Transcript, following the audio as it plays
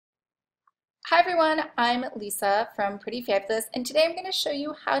Hi everyone, I'm Lisa from Pretty Fabulous, and today I'm going to show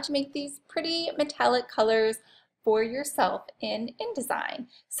you how to make these pretty metallic colors for yourself in InDesign.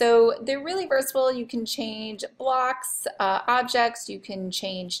 So they're really versatile. You can change blocks, objects, you can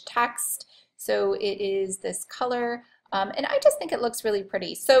change text. So it is this color, and I just think it looks really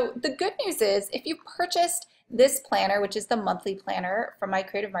pretty. So the good news is if you purchased this planner, which is the monthly planner from my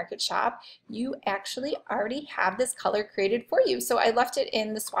Creative Market shop, you actually already have this color created for you. So I left it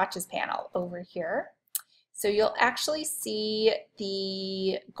in the swatches panel over here. So you'll actually see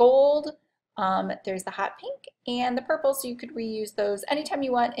the gold, there's the hot pink, and the purple, so you could reuse those anytime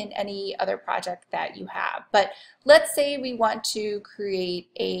you want in any other project that you have. But let's say we want to create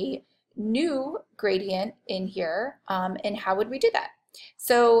a new gradient in here, and how would we do that?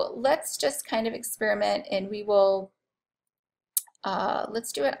 So let's just kind of experiment, and we will,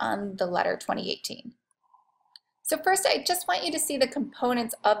 let's do it on the letter 2018. So first I just want you to see the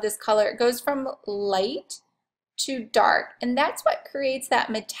components of this color. It goes from light to dark, and that's what creates that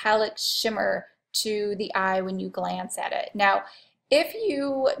metallic shimmer to the eye when you glance at it. Now, if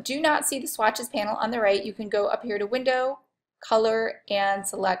you do not see the swatches panel on the right, you can go up here to Window, Color, and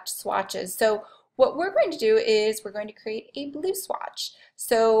select Swatches. So what we're going to do is we're going to create a blue swatch.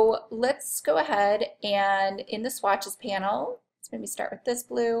 So let's go ahead and in the swatches panel, let's maybe start with this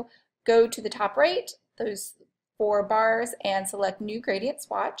blue, go to the top right, those 4 bars, and select New Gradient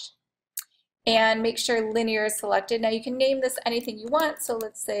Swatch. And make sure linear is selected. Now you can name this anything you want, so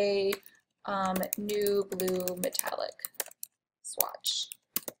let's say New Blue Metallic Swatch.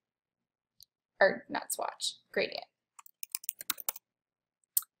 Or not swatch, gradient.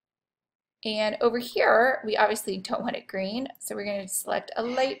 And over here, we obviously don't want it green, so we're going to select a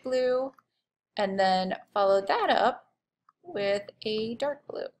light blue and then follow that up with a dark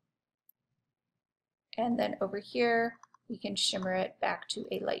blue. And then over here, we can shimmer it back to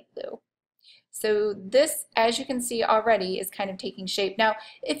a light blue. So this, as you can see already, is kind of taking shape. Now,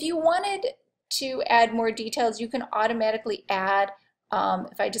 if you wanted to add more details, you can automatically add,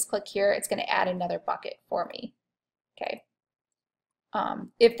 if I just click here, it's going to add another bucket for me. Okay.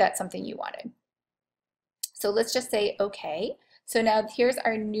 If that's something you wanted. So let's just say okay. So now here's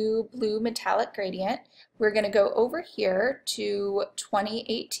our new blue metallic gradient. We're going to go over here to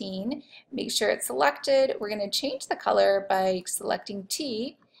 2018, make sure it's selected. We're going to change the color by selecting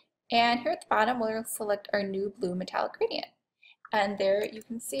T, and here at the bottom we'll select our new blue metallic gradient. And there you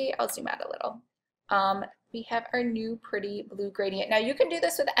can see, I'll zoom out a little. We have our new pretty blue gradient. Now you can do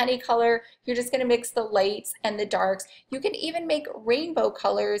this with any color. You're just going to mix the lights and the darks. You can even make rainbow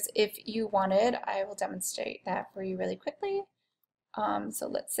colors if you wanted. I will demonstrate that for you really quickly. So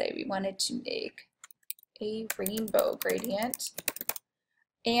let's say we wanted to make a rainbow gradient.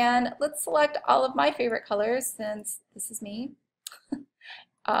 And let's select all of my favorite colors since this is me.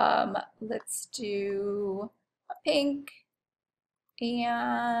 Let's do a pink,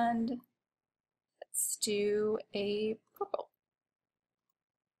 and let's do a purple.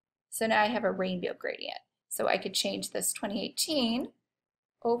 So now I have a rainbow gradient. So I could change this 2018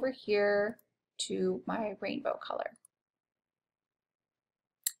 over here to my rainbow color.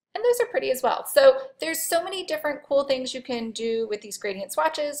 And those are pretty as well. So there's so many different cool things you can do with these gradient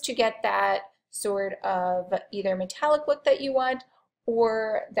swatches to get that sort of either metallic look that you want,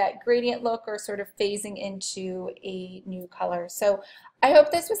 or that gradient look, or sort of phasing into a new color. So I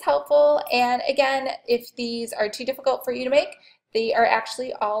hope this was helpful, and again, if these are too difficult for you to make, they are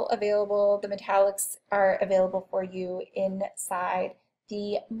actually all available. The metallics are available for you inside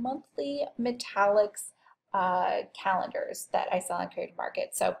the monthly metallics calendars that I sell on Creative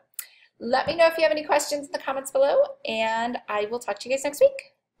Market. So let me know if you have any questions in the comments below, and I will talk to you guys next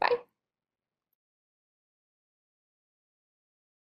week. Bye.